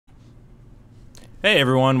Hey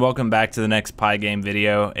everyone, welcome back to the next Pygame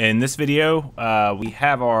video. In this video,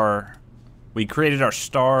 we created our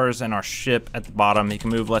stars and our ship at the bottom. He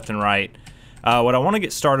can move left and right. What I want to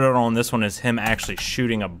get started on this one is him actually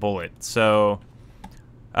shooting a bullet. So,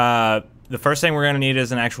 the first thing we're going to need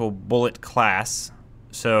is an actual bullet class.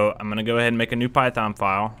 So I'm going to go ahead and make a new Python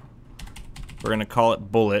file. We're going to call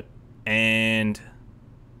it bullet, and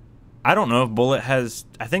I don't know if bullet has,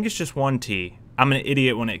 I think it's just one T. I'm an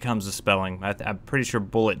idiot when it comes to spelling. I'm pretty sure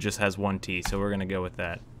bullet just has one T, so we're going to go with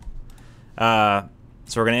that. So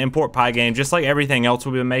we're going to import Pygame. Just like everything else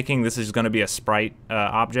we've been making, this is going to be a sprite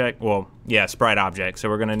object. Well, yeah, sprite object. So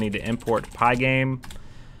we're going to need to import Pygame.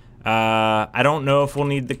 I don't know if we'll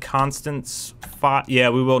need the constants file. Yeah,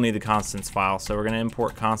 we will need the constants file. So we're going to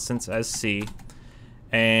import constants as C.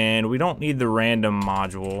 And we don't need the random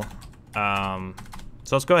module. So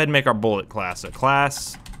let's go ahead and make our bullet class. So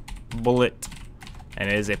class bullet. And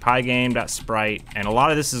it is a pygame.sprite, and a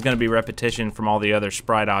lot of this is going to be repetition from all the other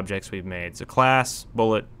sprite objects we've made. So class,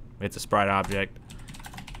 bullet, it's a sprite object.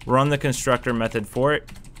 Run the constructor method for it,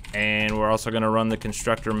 and we're also going to run the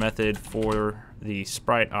constructor method for the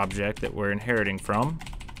sprite object that we're inheriting from.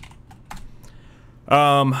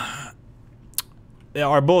 Our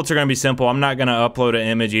bullets are going to be simple. I'm not going to upload an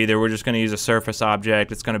image either. We're just going to use a surface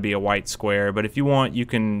object. It's going to be a white square, but if you want, you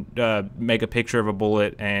can make a picture of a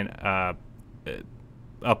bullet and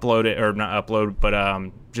upload it, or not upload, but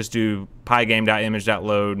just do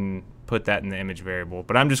pygame.image.load and put that in the image variable.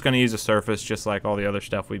 But I'm just going to use a surface just like all the other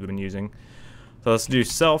stuff we've been using. So let's do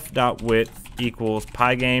self.width equals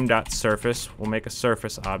pygame.surface. We'll make a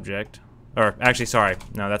surface object. Or actually, sorry,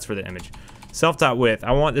 no, that's for the image. Self.width,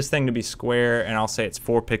 I want this thing to be square, and I'll say it's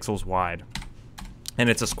 4 pixels wide.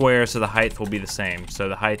 And it's a square, so the height will be the same. So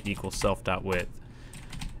the height equals self.width.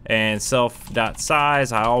 And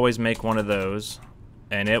self.size, I always make one of those,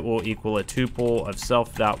 and it will equal a tuple of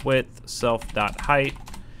self.width, self.height,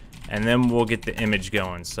 and then we'll get the image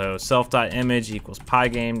going. So self.image equals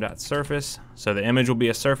pygame.surface. So the image will be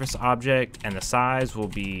a surface object, and the size will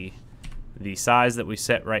be the size that we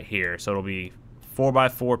set right here. So it'll be 4 by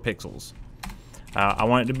 4 pixels. I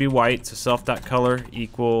want it to be white, so self.color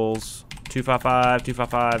equals 255,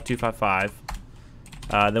 255, 255.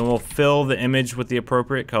 Then we'll fill the image with the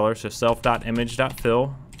appropriate color, so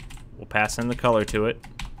self.image.fill. We'll pass in the color to it.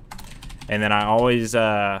 And then I always,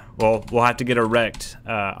 well, we'll have to get a rect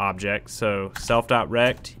object, so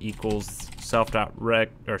self.rect equals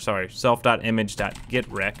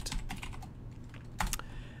self.image.getRect.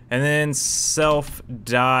 And then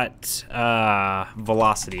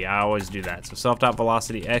self.velocity, I always do that. So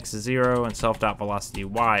self.velocity x is 0 and self.velocity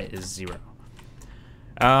y is 0.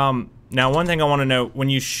 Now, one thing I want to note, when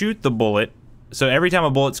you shoot the bullet, so every time a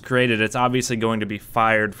bullet's created, it's obviously going to be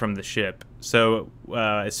fired from the ship. So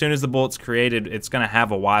as soon as the bullet's created, it's going to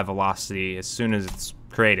have a y velocity as soon as it's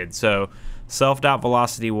created. So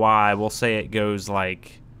self.velocity y, we'll say it goes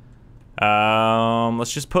like,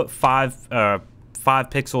 let's just put 5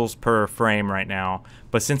 pixels per frame right now.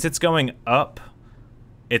 But since it's going up,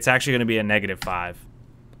 it's actually going to be a -5.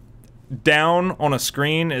 Down on a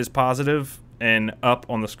screen is positive, and up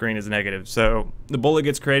on the screen is negative. So the bullet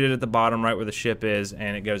gets created at the bottom right where the ship is,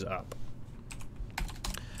 and it goes up.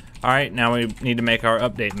 Alright, now we need to make our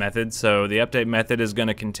update method. So the update method is going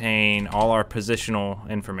to contain all our positional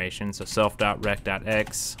information. So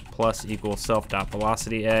self.rect.x plus equals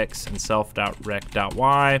self.velocityx, and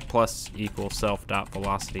self.rect.y plus equals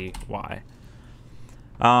self.velocityy.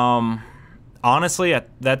 Honestly,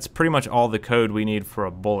 that's pretty much all the code we need for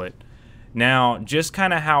a bullet. Now, just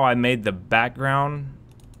kind of how I made the background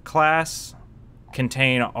class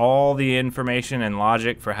contain all the information and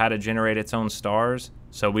logic for how to generate its own stars,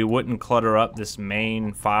 so we wouldn't clutter up this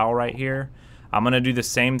main file right here. I'm going to do the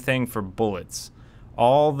same thing for bullets.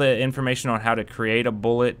 All the information on how to create a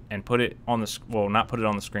bullet and put it on the, well, not put it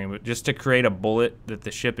on the screen, but just to create a bullet that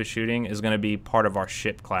the ship is shooting is going to be part of our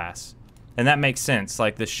ship class. And that makes sense,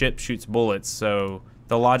 like the ship shoots bullets, so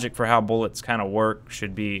the logic for how bullets kind of work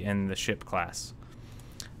should be in the ship class.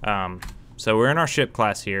 So we're in our ship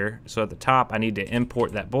class here. So at the top, I need to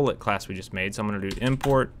import that bullet class we just made. So I'm going to do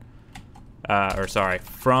import,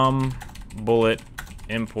 from bullet,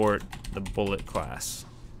 import the bullet class.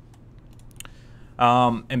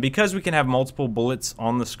 And because we can have multiple bullets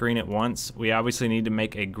on the screen at once, we obviously need to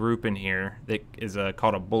make a group in here that is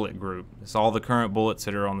called a bullet group. It's all the current bullets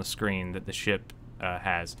that are on the screen that the ship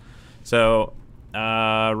has. So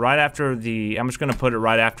right after the, I'm just going to put it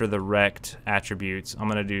right after the rect attributes. I'm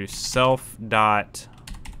going to do self.bullets,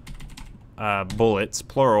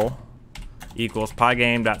 plural, equals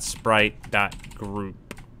pygame.sprite.group.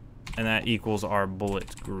 And that equals our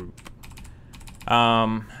bullet group.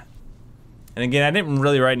 And again, I didn't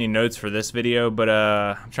really write any notes for this video, but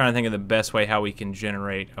I'm trying to think of the best way how we can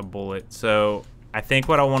generate a bullet. So I think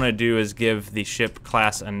what I want to do is give the ship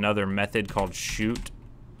class another method called shoot.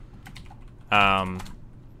 And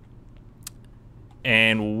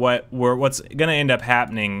what's going to end up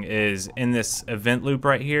happening is in this event loop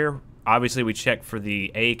right here, obviously we check for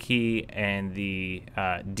the A key and the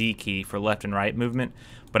D key for left and right movement,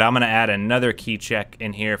 but I'm going to add another key check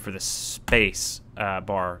in here for the space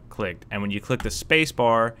bar clicked. And when you click the space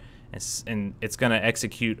bar, it's going to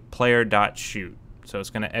execute player.shoot. So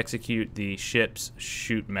it's going to execute the ship's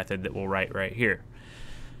shoot method that we'll write right here.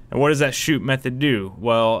 And what does that shoot method do?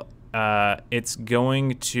 Well, it's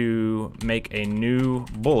going to make a new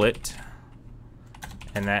bullet,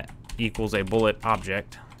 and that equals a bullet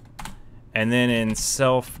object. And then in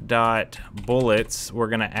self.bullets, we're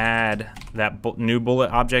going to add that new bullet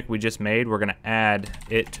object we just made. We're going to add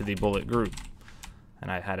it to the bullet group. And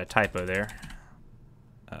I had a typo there.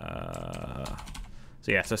 So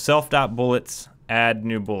yeah, so self.bullets, add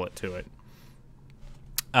new bullet to it.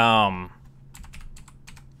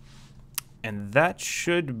 And that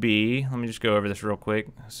should be, let me just go over this real quick.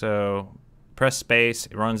 So press space,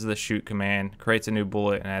 it runs the shoot command, creates a new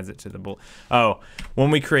bullet, and adds it to the bullet. Oh, when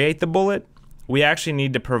we create the bullet, we actually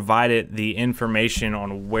need to provide it the information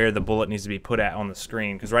on where the bullet needs to be put at on the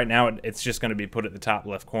screen, because right now it's just going to be put at the top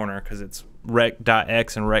left corner because it's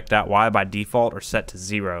rec.x and rec.y by default are set to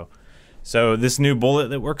 0. So this new bullet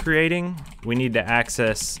that we're creating, we need to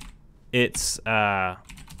access its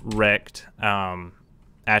rect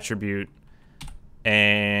attribute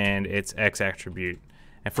and its x attribute.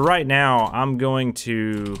 And for right now, I'm going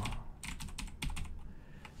to...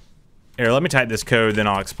 Here, let me type this code, then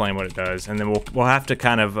I'll explain what it does. And then we'll have to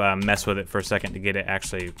kind of mess with it for a second to get it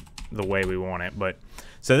actually the way we want it. But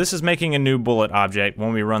so this is making a new bullet object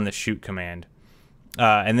when we run the shoot command.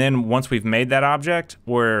 And then once we've made that object,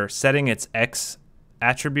 we're setting its x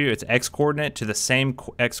attribute, its x coordinate, to the same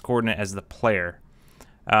x coordinate as the player.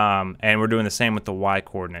 And we're doing the same with the y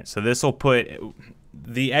coordinate. So this will put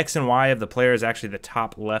the x and y of the player is actually the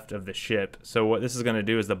top left of the ship. So what this is going to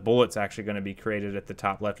do is the bullet's actually going to be created at the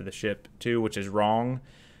top left of the ship too, which is wrong.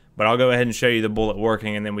 But I'll go ahead and show you the bullet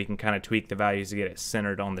working, and then we can kind of tweak the values to get it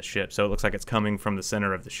centered on the ship. So it looks like it's coming from the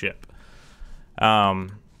center of the ship. So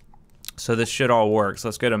this should all work. So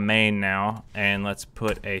let's go to main now, and let's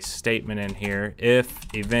put a statement in here. If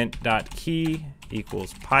event.key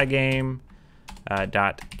equals Pygame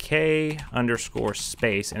dot k underscore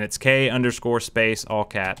space, and it's k underscore space all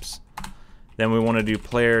caps, then we want to do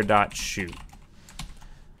player dot shoot.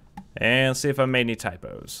 And let's see if I made any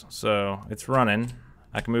typos. So it's running.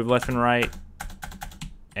 I can move left and right,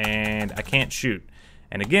 and I can't shoot.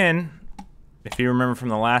 And again, if you remember from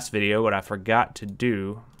the last video, what I forgot to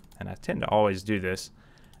do, and I tend to always do this,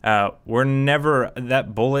 we're never,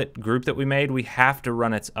 that bullet group that we made, we have to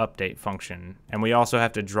run its update function, and we also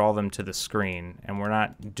have to draw them to the screen, and we're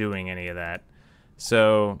not doing any of that.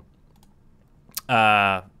 So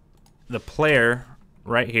the player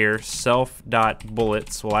right here,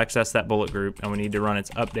 self.bullets, will access that bullet group, and we need to run its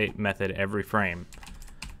update method every frame.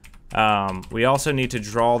 We also need to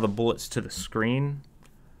draw the bullets to the screen,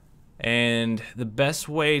 and the best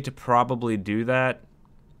way to probably do that,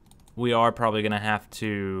 we are probably going to have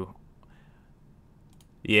to,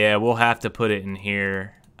 yeah, we'll have to put it in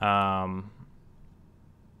here. So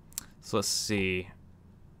let's see.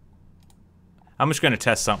 I'm just going to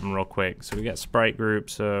test something real quick. So we got sprite group,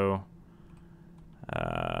 so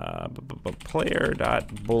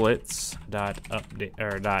player.bullets.update,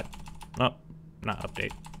 or not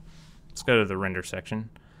update. Let's go to the render section.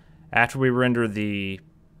 After we render the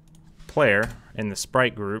player in the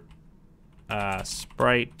sprite group,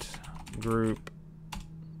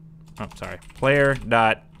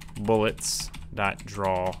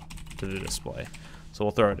 player.bullets.draw to the display. So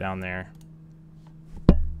we'll throw it down there.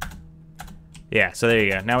 Yeah, so there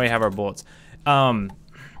you go. Now we have our bullets. So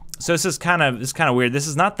this is kind of weird. This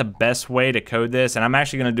is not the best way to code this, and I'm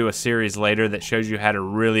actually going to do a series later that shows you how to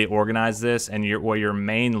really organize this, and your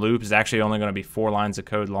main loop is actually only going to be 4 lines of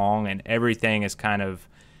code long, and everything is kind of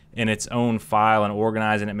in its own file and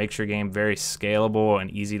organized, and it makes your game very scalable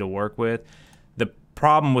and easy to work with. The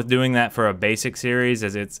problem with doing that for a basic series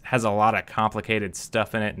is it has a lot of complicated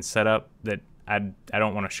stuff in it and setup that I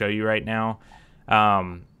don't want to show you right now.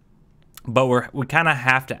 But we kind of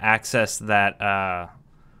have to access that.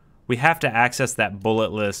 We have to access that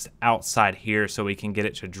bullet list outside here so we can get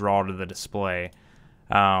it to draw to the display.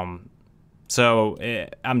 So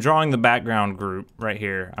I'm drawing the background group right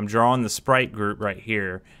here. I'm drawing the sprite group right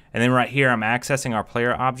here. And then right here, I'm accessing our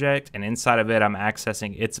player object, and inside of it, I'm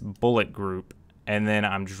accessing its bullet group. and then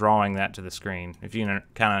I'm drawing that to the screen, if you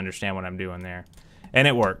kind of understand what I'm doing there. And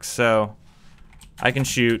it works. So I can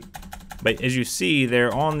shoot, but as you see,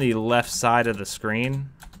 they're on the left side of the screen,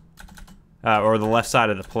 or the left side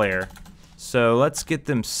of the player. So let's get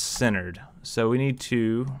them centered. So we need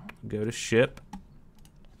to go to ship.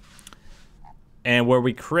 And where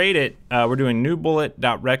we create it, we're doing new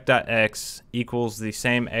bullet.rect.x equals the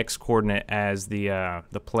same x coordinate as the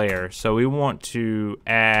player. So we want to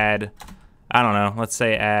add, I don't know, let's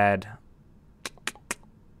say add,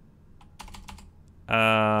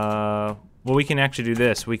 well, we can actually do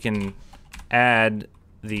this. We can add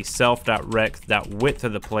the self.rect.width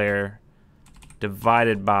of the player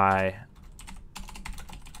divided by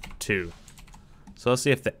 2. So let's see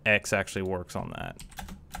if the x actually works on that.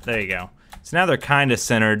 There you go. So now they're kind of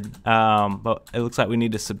centered, but it looks like we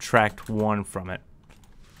need to subtract 1 from it.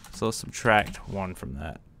 So let's subtract 1 from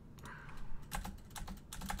that.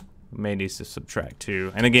 We may need to subtract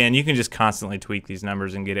 2. And again, you can just constantly tweak these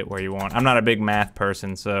numbers and get it where you want. I'm not a big math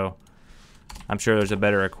person, so I'm sure there's a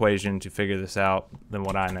better equation to figure this out than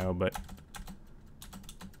what I know, but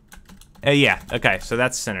yeah, okay, so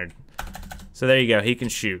that's centered. So there you go, he can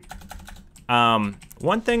shoot.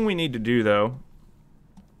 One thing we need to do, though,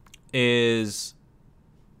 is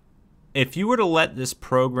if you were to let this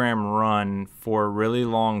program run for a really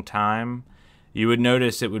long time, you would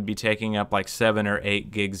notice it would be taking up like 7 or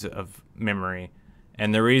 8 gigs of memory.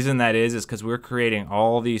 And the reason that is because we're creating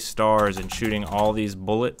all these stars and shooting all these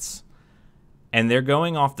bullets, and they're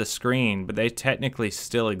going off the screen, but they technically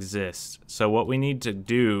still exist. So what we need to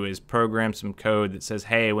do is program some code that says,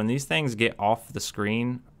 hey, when these things get off the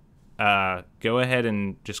screen, go ahead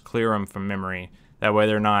and just clear them from memory. That way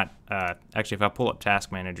they're not, actually if I pull up Task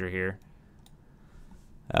Manager here,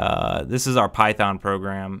 this is our Python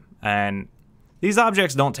program, and these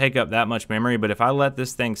objects don't take up that much memory, but if I let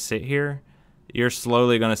this thing sit here, you're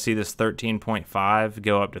slowly going to see this 13.5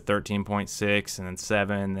 go up to 13.6, and then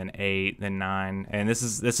 7, then 8, then 9, and this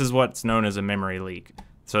is what's known as a memory leak.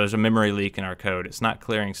 So there's a memory leak in our code. It's not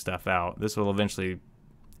clearing stuff out. This will eventually,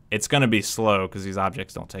 it's going to be slow because these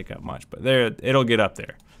objects don't take up much, but it'll get up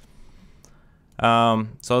there. So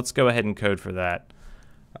let's go ahead and code for that.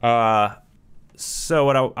 So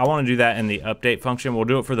what I want to do that in the update function. We'll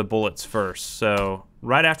do it for the bullets first. So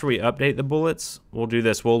right after we update the bullets, we'll do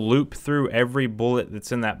this. We'll loop through every bullet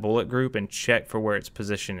that's in that bullet group and check for where its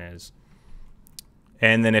position is.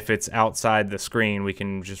 And then if it's outside the screen, we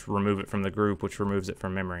can just remove it from the group, which removes it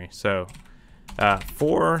from memory. So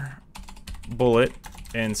for bullet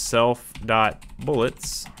and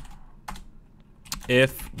self.bullets,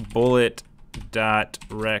 if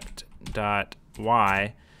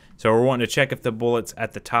bullet.rect.y, so we're wanting to check if the bullet's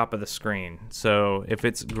at the top of the screen. So if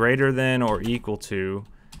it's greater than or equal to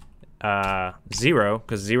 0,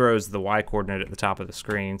 because 0 is the y coordinate at the top of the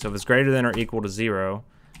screen. So if it's greater than or equal to 0,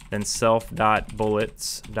 then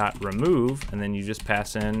self.bullets.remove, and then you just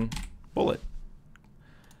pass in bullet.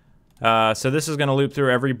 So this is going to loop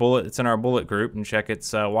through every bullet that's in our bullet group and check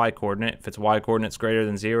its y coordinate. If its y coordinate's greater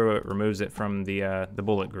than 0, it removes it from the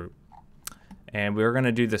bullet group. And we're going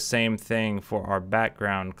to do the same thing for our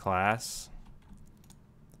background class.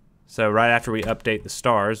 So right after we update the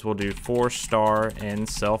stars, we'll do for star in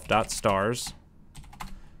self.stars.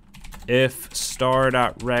 If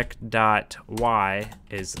star.rect.y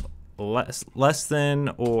is less than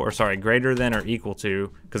or sorry, greater than or equal to,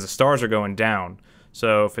 because the stars are going down.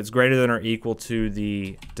 So if it's greater than or equal to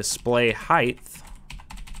the display height,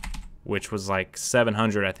 which was like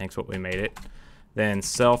 700, I think is what we made it, then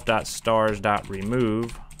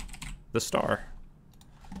self.stars.remove the star.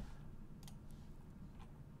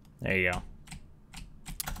 There you go.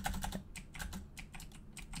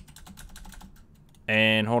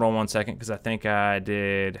 And hold on one second, because I think I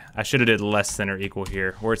should have did less than or equal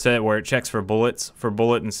here, where it said, where it checks for bullets, for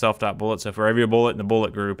bullet and self.bullet. So for every bullet in the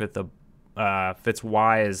bullet group, if its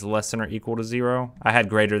y is less than or equal to 0, I had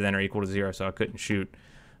greater than or equal to 0, so I couldn't shoot.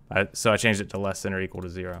 So I changed it to less than or equal to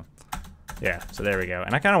 0. Yeah, so there we go.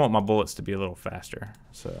 And I kind of want my bullets to be a little faster.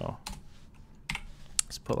 So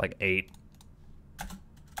let's put like 8.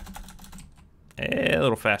 A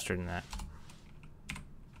little faster than that.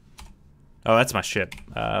 Oh, that's my ship.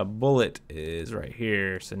 Bullet is right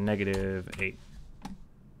here, so -8.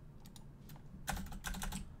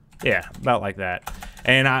 Yeah, about like that.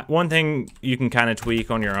 And one thing you can kind of tweak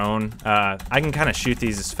on your own, I can kind of shoot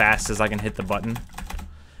these as fast as I can hit the button.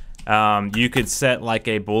 You could set like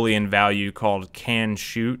a Boolean value called can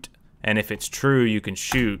shoot, and if it's true, you can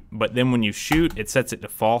shoot. But then when you shoot, it sets it to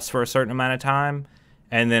false for a certain amount of time,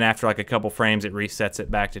 and then after like a couple frames, it resets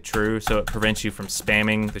it back to true, so it prevents you from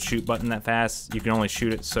spamming the shoot button that fast. You can only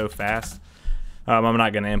shoot it so fast. I'm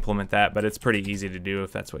not going to implement that, but it's pretty easy to do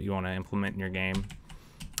if that's what you want to implement in your game.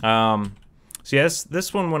 So yes,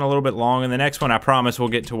 this one went a little bit long, and the next one I promise we'll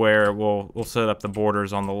get to where we'll set up the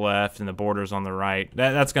borders on the left and the borders on the right.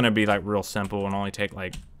 That's going to be like real simple and only take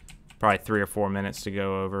like probably 3 or 4 minutes to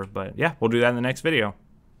go over. But yeah, we'll do that in the next video.